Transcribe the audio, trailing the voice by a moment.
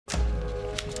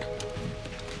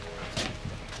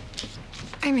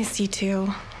I miss you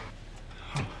too.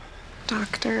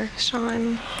 Dr.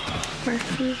 Shaun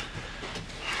Murphy.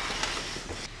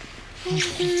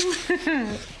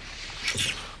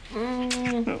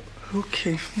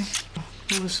 Okay.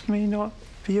 This may not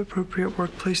be appropriate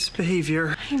workplace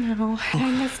behavior. I know.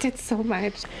 I missed it so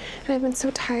much. And I've been so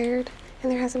tired,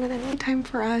 and there hasn't been any time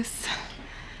for us.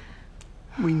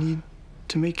 We need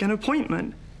to make an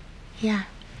appointment. Yeah,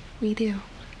 we do.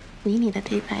 We need a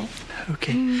date night.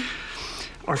 Okay.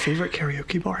 Our favorite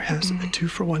karaoke bar has a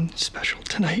 2-for-1 special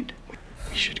tonight.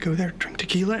 We should go there, drink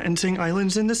tequila, and sing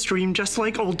Islands in the Stream just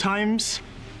like old times.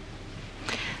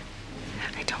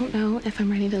 I don't know if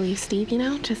I'm ready to leave Steve,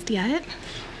 just yet.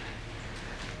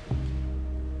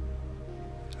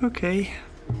 Okay.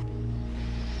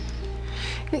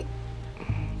 You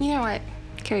know what?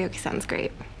 Karaoke sounds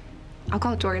great. I'll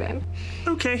call Jordan.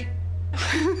 Okay.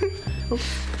 Oh.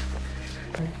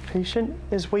 My patient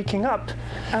is waking up.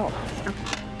 Oh.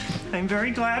 I'm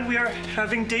very glad we are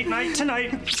having date night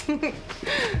tonight.